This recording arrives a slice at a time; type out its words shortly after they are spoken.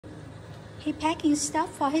He packing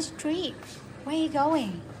stuff for his trip. Where you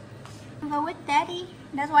going? Go with Daddy.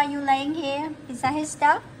 That's why you laying here beside his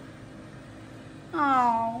stuff.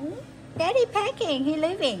 Oh, Daddy packing. He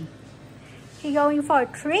leaving. He going for a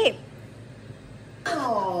trip.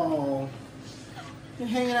 Oh, you're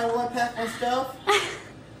hanging out while I pack my stuff?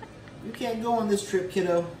 You can't go on this trip,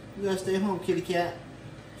 kiddo. You gotta stay home, kitty cat.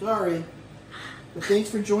 Sorry. But thanks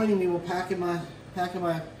for joining me while packing my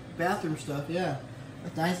bathroom stuff. Yeah,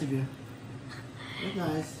 that's nice of you. That's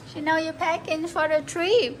nice. She know you packing for the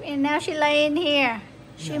trip, and now she laying here.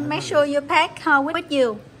 She make sure you pack her with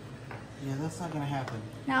you. Yeah, that's not gonna happen.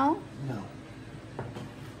 No? No.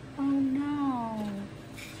 Oh no.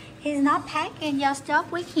 He's not packing your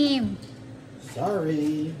stuff with him.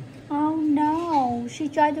 Sorry. Oh no. She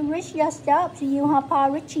tried to reach your stuff, so you help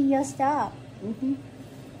her reaching your stuff.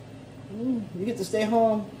 You get to stay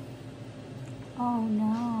home. Oh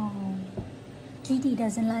no. Kitty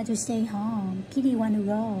doesn't like to stay home. Kitty want to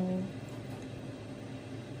go.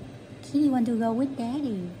 Kitty want to go with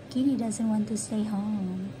Daddy. Kitty doesn't want to stay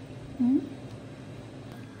home.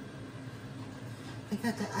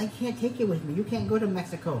 I can't take you with me. You can't go to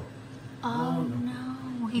Mexico. Oh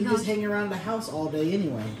no. You just hang around the house all day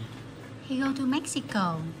anyway. He go to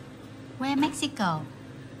Mexico. Where Mexico?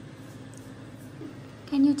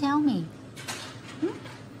 Can you tell me?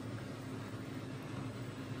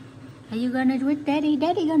 Are you gonna do with Daddy?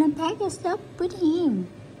 Daddy gonna pack your stuff with him.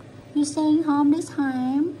 You staying home this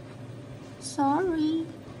time? Sorry.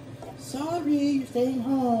 Sorry, you're staying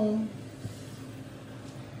home.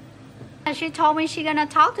 She told me she gonna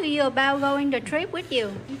talk to you about going the trip with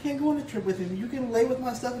you. You can't go on a trip with him. You can lay with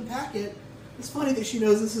my stuff and pack it. It's funny that she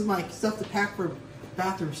knows this is my stuff to pack for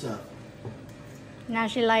bathroom stuff. Now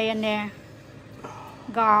she laying there.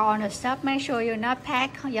 Guard on the stuff. Make sure you not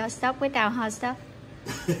pack your stuff without her stuff.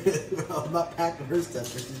 Well, I'm not packing her stuff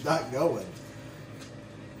because she's not going.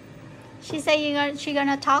 She said she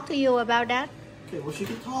gonna talk to you about that. Okay, well she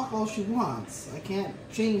can talk all she wants. I can't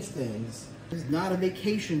change things. It's not a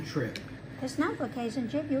vacation trip. It's not vacation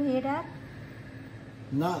trip. You hear that?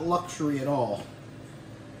 Not luxury at all.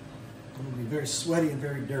 I'm gonna be very sweaty and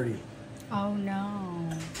very dirty. Oh no.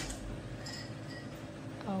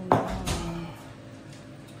 Oh no.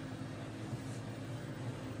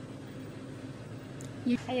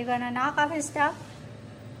 Are you gonna knock off his stuff?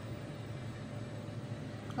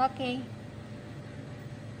 Okay.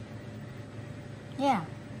 Yeah.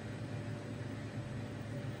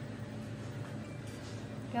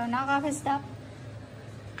 Go knock off his stuff.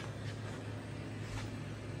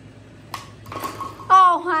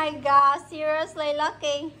 Oh my God, seriously,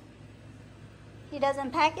 Lucky. He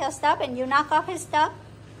doesn't pack your stuff and you knock off his stuff?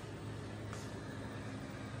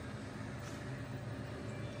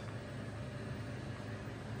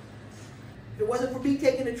 If it wasn't for me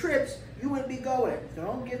taking the trips, you wouldn't be going. So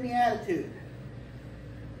don't give me attitude.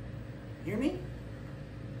 Hear me?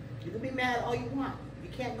 You can be mad all you want. You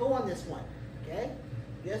can't go on this one, okay?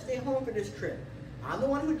 You gotta stay home for this trip. I'm the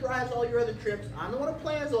one who drives all your other trips. I'm the one who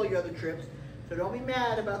plans all your other trips. So don't be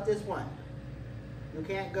mad about this one. You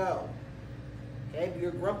can't go. Okay? But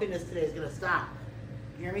your grumpiness today is gonna stop.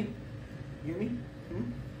 You hear me? You hear me?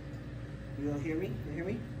 You don't hear me? You hear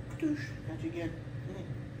me? Got you again.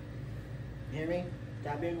 You hear me?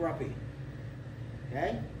 Stop being grumpy.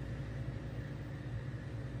 Okay?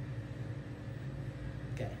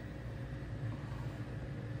 Okay.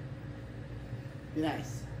 Be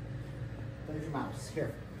nice. There's your mouse.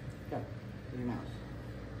 Here. Come. There's your mouse.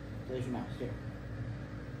 There's your mouse. Here.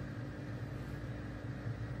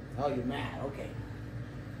 Oh, you're mad. Okay.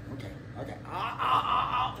 Okay. Okay.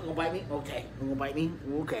 You gonna bite me? Okay. You gonna bite me?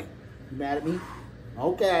 Okay. You mad at me?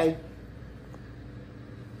 Okay.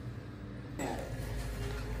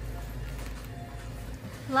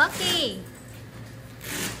 Lucky.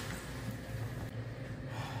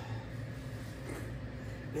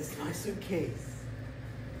 It's my suitcase.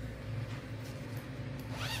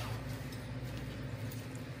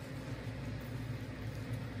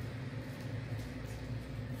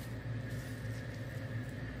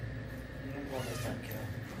 This time, kiddo.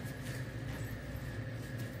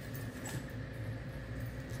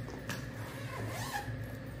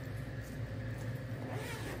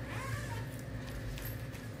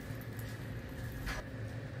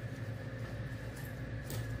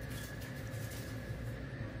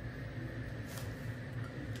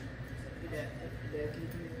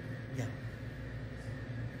 Yeah.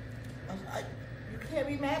 You can't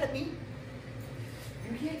be mad at me.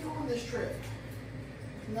 You can't go on this trip.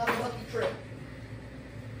 It's not a lucky trip.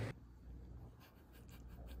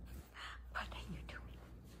 What are you doing?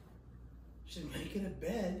 She's making a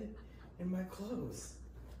bed in my clothes.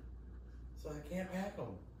 can't pack them.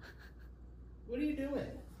 What are you doing?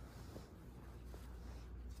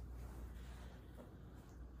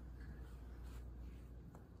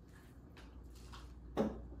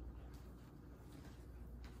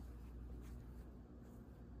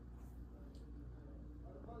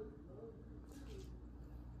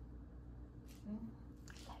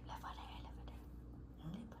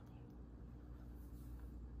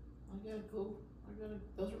 I gotta go.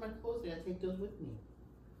 Those are my clothes. I gotta take those with me.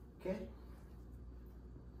 Okay?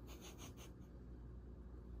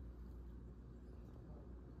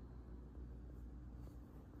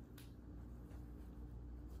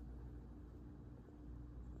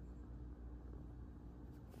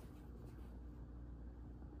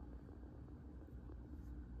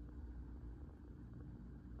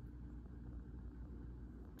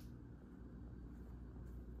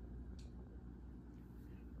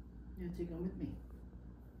 Yeah, take them with me.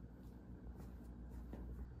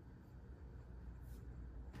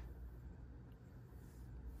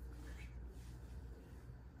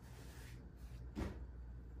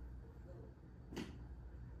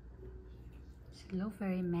 She looked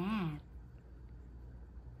very mad.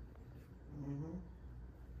 Mm-hmm.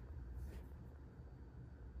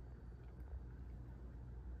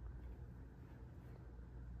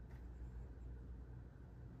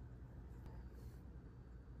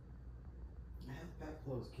 I have back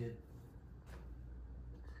clothes, kid.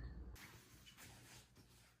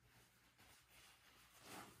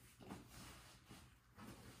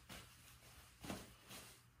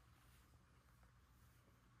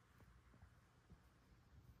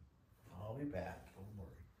 I'll be back. Don't worry.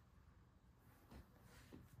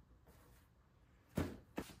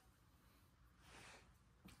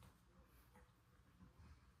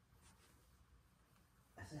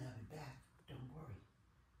 I said I'll be back. Don't worry.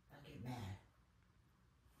 Don't get mad.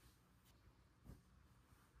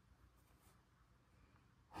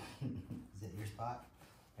 Is that your spot?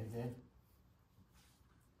 Right there?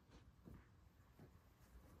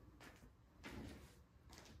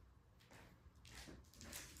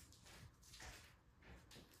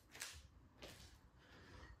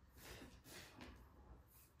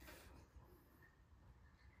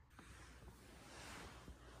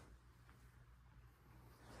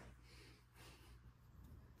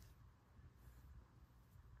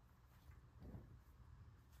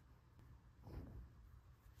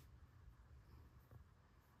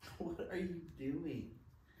 What are you doing?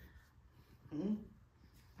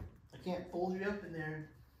 I can't fold you up in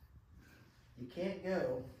there. You can't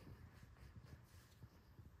go.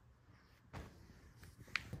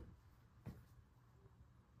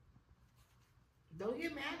 Don't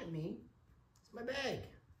get mad at me. It's my bag.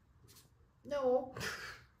 No.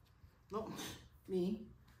 No. Me.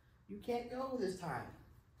 You can't go this time.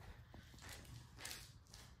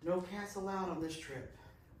 No cats allowed on this trip.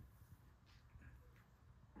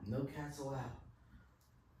 No cats allowed.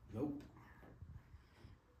 Nope.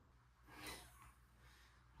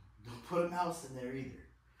 Don't put a mouse in there either.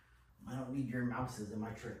 I don't need your mouses in my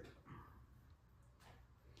trip.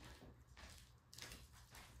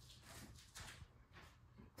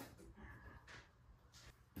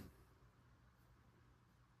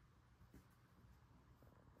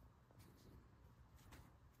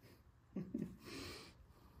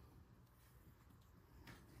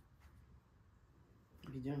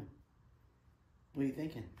 What are you doing? What are you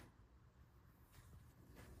thinking?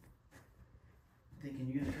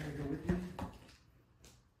 Thinking you're gonna try to go with me?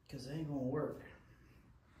 Because it ain't gonna work.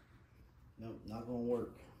 Nope, not gonna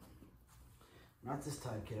work. Not this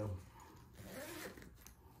time, kiddo.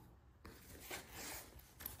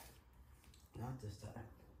 Not this time.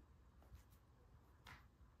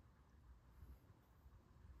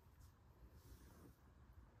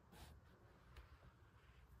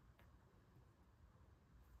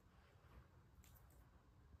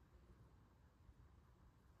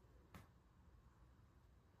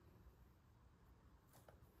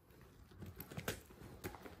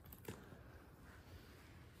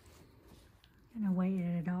 Gonna wait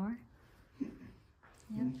at the door?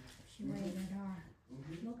 Yep, she waited at the door.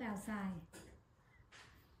 Look outside.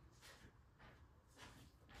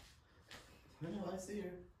 I know, I see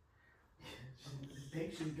her. She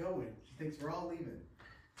thinks she's going. She thinks we're all leaving.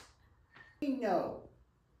 No.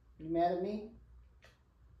 You mad at me?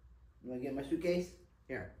 You wanna get my suitcase?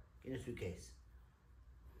 Here, get a suitcase.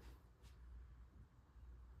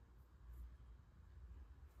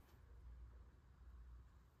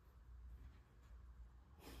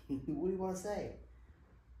 What do you want to say?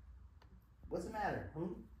 What's the matter?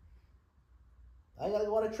 I gotta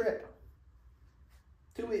go on a trip.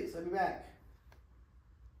 2 weeks, I'll be back.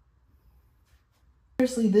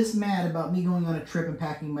 Seriously this mad about me going on a trip and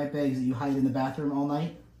packing my bags that you hide in the bathroom all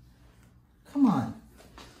night? Come on.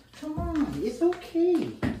 Come on. It's okay.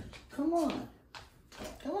 Come on.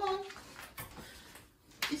 Come on.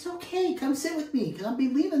 It's okay. Come sit with me because I'll be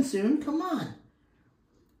leaving soon. Come on.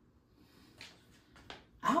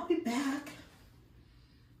 I'll be back.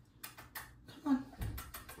 Come on.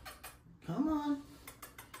 Come on.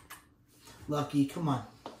 Lucky, come on.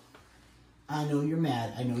 I know you're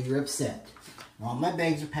mad. I know you're upset. All my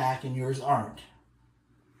bags are packed and yours aren't.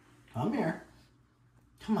 Come here.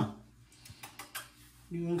 Come on.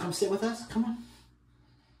 You want to come sit with us? Come on.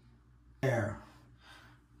 There.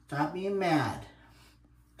 Stop being mad.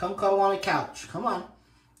 Come cuddle on the couch. Come on.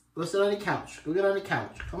 Go sit on the couch. Go get on the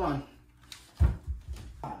couch. Come on.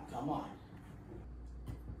 Come on.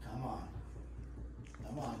 Come on.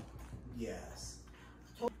 Come on. Yes.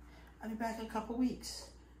 I'll be back in a couple weeks.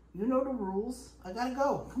 You know the rules. I gotta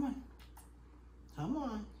go. Come on. Come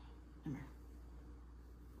on. Come here.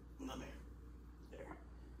 Come here. There.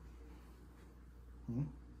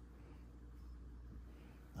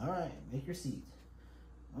 All right. Make your seat.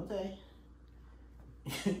 Okay.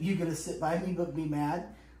 You gonna sit by me but be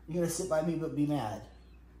mad? You're gonna sit by me but be mad.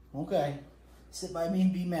 Okay. Sit by me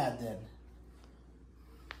and be mad then.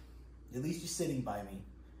 At least you're sitting by me.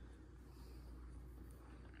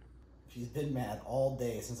 She's been mad all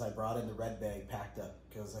day since I brought in the red bag packed up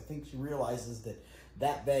because I think she realizes that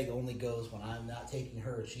that bag only goes when I'm not taking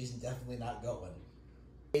her. She's definitely not going.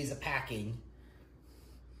 Days of packing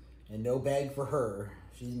and no bag for her.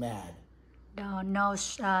 She's mad. No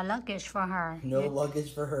luggage for her. No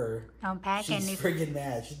luggage for her. Don't pack She's any. friggin'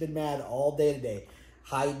 mad. She's been mad all day today.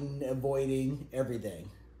 Hiding, avoiding, everything.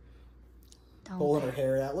 Pulling her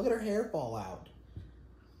hair out. Look at her hair fall out.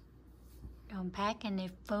 Don't pack any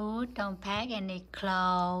food. Don't pack any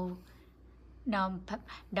clothes.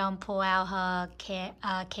 Don't pull out her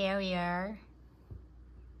carrier.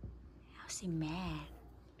 How's she mad?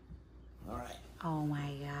 All right. Oh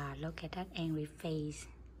my God! Look at that angry face.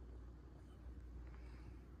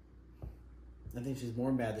 I think she's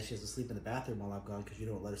more mad that she has to sleep in the bathroom while I'm gone because you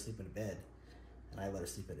don't let her sleep in the bed. And I let her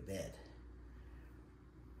sleep in the bed.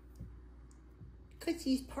 Because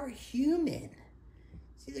she's part human.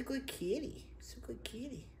 She's a good kitty. She's a good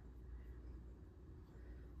kitty.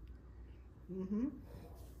 Mm-hmm.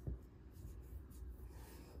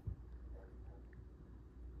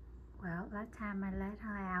 Well, that time I let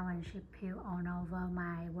her out and she puked all over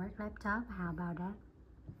my work laptop. How about that?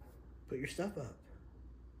 Put your stuff up.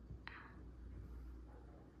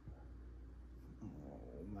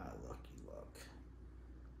 Oh, my lucky luck.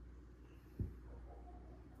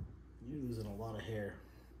 You're losing a lot of hair.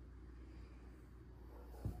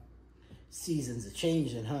 Seasons are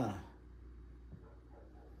changing, huh?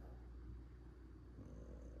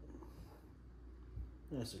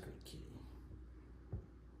 That's a good kitty.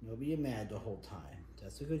 You'll be mad the whole time.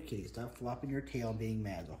 That's a good kitty. Stop flopping your tail and being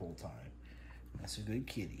mad the whole time. That's a good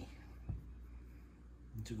kitty.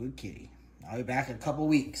 It's a good kitty. I'll be back in a couple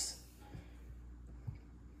weeks.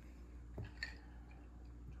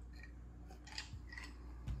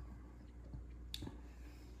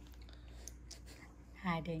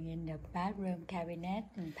 Hiding in the bathroom cabinet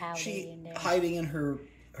and powdering in there. Hiding in her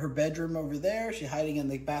bedroom over there. She's hiding in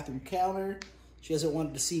the bathroom counter. She hasn't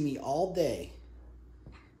wanted to see me all day.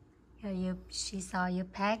 She saw you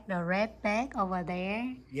pack the red bag over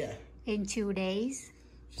there. Yeah. In 2 days.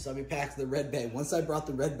 She saw me pack the red bag. Once I brought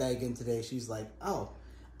the red bag in today, she's like, oh,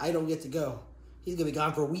 I don't get to go. He's going to be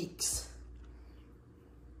gone for weeks.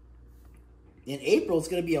 In April, it's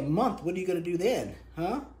going to be a month. What are you going to do then?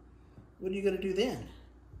 Huh? What are you going to do then?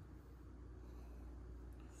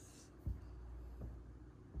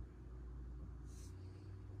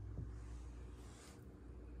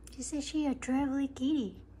 She said she's a traveling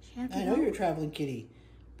kitty. I know you're a traveling kitty,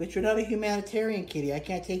 but you're not a humanitarian kitty. I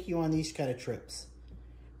can't take you on these kind of trips.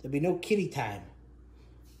 There'll be no kitty time.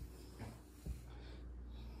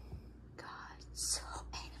 God, so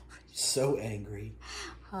angry. So angry.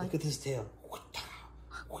 Look at this tail.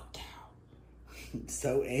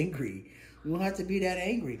 So angry. You don't have to be that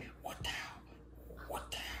angry.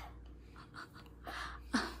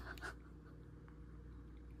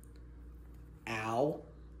 Ow.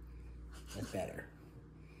 That's better.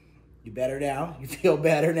 You better now? You feel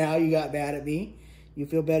better now? You got mad at me? You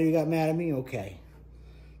feel better you got mad at me? Okay.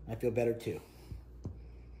 I feel better too.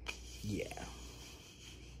 Yeah.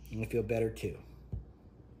 I feel better too.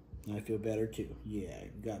 I feel better too. Yeah,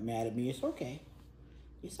 you got mad at me. It's okay.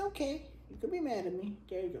 It's okay. You can be mad at me.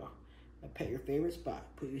 There you go. I pet your favorite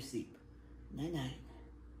spot. Put you to sleep. Night-night.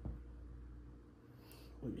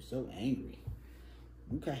 Oh, you're so angry.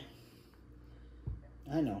 Okay.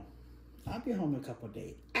 I know. I'll be home in a couple of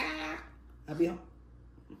days. I'll be home.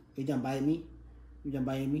 You done biting me? You done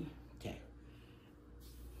biting me? Okay.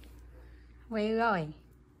 Where are you going?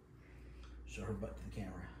 Show her butt to the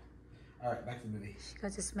camera. All right, back to the movie. She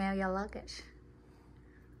goes to smell your luggage.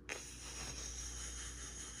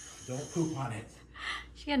 Don't poop on it.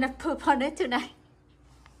 She's gonna poop on it tonight.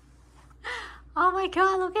 Oh my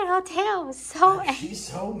God, look at her tail. So She's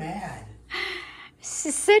so mad.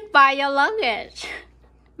 She sit by your luggage.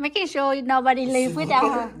 Making sure nobody leave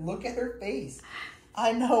without her. Look at her face.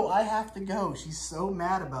 I know, I have to go. She's so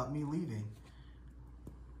mad about me leaving.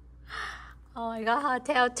 Oh my God, her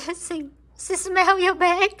tail twisting. She smell your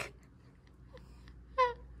bag.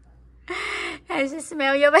 And she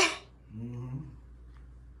smell your bag.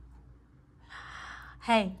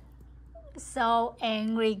 Hey, so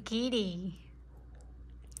angry kitty.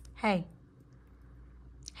 Hey,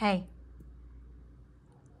 hey,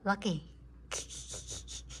 Lucky.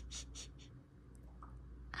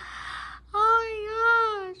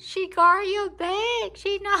 Oh my God, she guard your bag.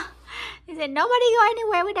 She said, nobody go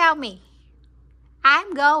anywhere without me.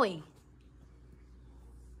 I'm going.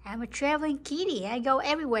 I'm a traveling kitty. I go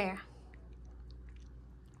everywhere.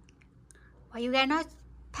 Why you guys not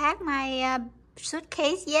pack my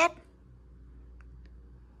suitcase yet?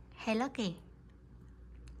 Hey, Lucky.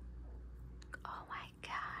 Oh my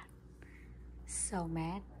God. So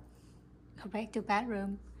mad. Go back to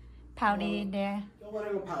bathroom. Pounding in there. Don't let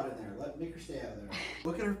her go pout in there. Make her stay out of there.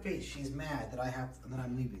 Look at her face. She's mad that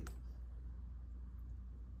I'm leaving.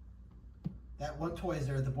 That one toy is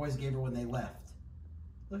there the boys gave her when they left.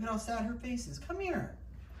 Look at how sad her face is. Come here.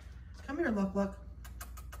 Come here, Luck.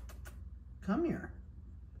 Come here.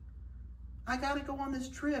 I gotta go on this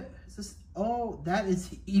trip. Oh, that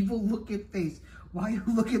is evil looking face. Why you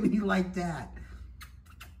look at me like that?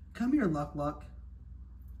 Come here, Luck.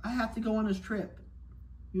 I have to go on this trip.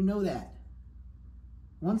 You know that.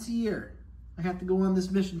 Once a year, I have to go on this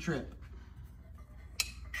mission trip.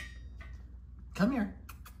 Come here.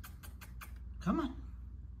 Come on.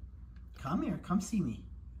 Come here. Come see me.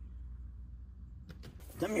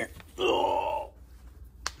 Come here. Oh.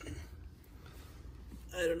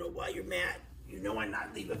 I don't know why you're mad. You know I'm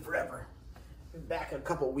not leaving forever. I'll be back in a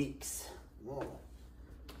couple weeks. Whoa.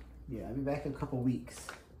 Yeah, I'll be back in a couple weeks.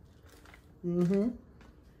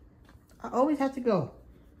 I always have to go.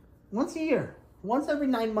 Once a year. Once every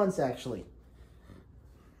 9 months, actually.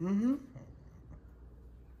 It's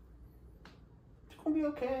gonna be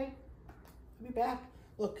okay. I'll be back.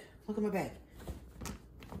 Look at my bag.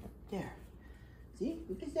 There. See?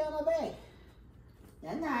 You can stay on my bag.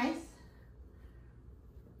 That's nice.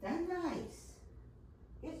 That's nice.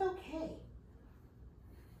 It's okay.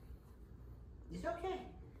 It's okay.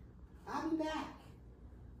 I'll be back.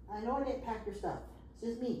 I know I didn't pack your stuff. It's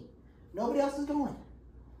just me. Nobody else is going.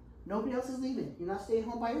 Nobody else is leaving. You're not staying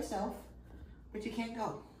home by yourself, but you can't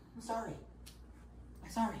go. I'm sorry. I'm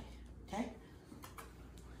sorry. Okay?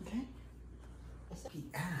 Okay? What's that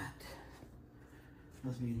at?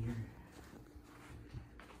 Must be in here.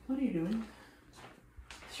 What are you doing?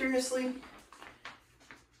 Seriously?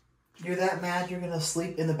 You're that mad you're gonna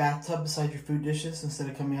sleep in the bathtub beside your food dishes instead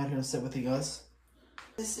of coming out here and sit with us?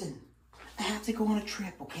 Listen, I have to go on a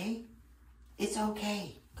trip, okay? It's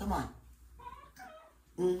okay. Come on.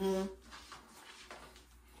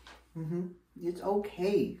 It's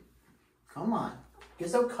okay. Come on. Get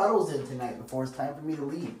some cuddles in tonight before it's time for me to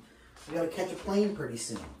leave. We gotta catch a plane pretty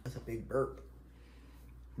soon. That's a big burp.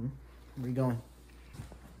 Where are you going?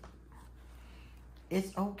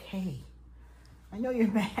 It's okay. I know you're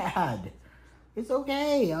mad. It's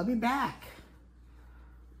okay. I'll be back.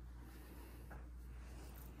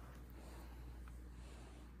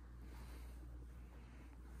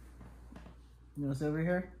 You know what's over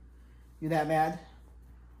here? You that mad?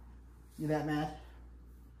 You that mad?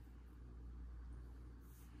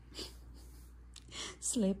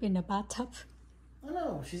 Sleep in the bathtub. Oh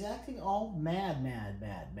no, she's acting all mad.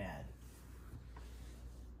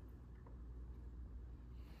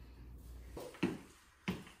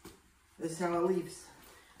 This is how it leaves.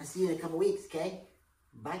 I see you in a couple weeks, okay?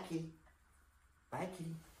 Bye, kitty. Bye,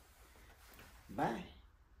 kitty. Bye.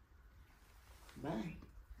 Bye.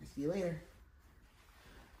 I'll see you later.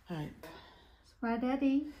 All right. Bye,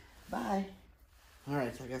 Daddy. Bye. All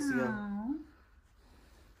right, so I guess to go. Aww.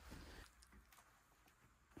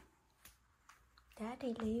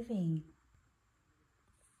 Daddy leaving.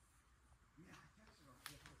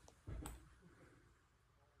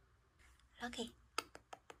 Lucky.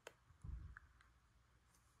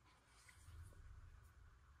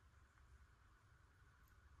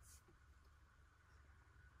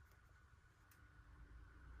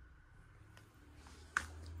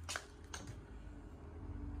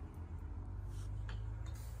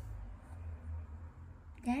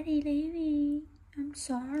 Daddy leaving. I'm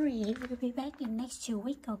sorry. We'll be back in next 2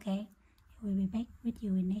 weeks, okay? We'll be back with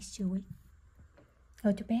you in next 2 weeks.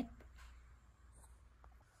 Go to bed.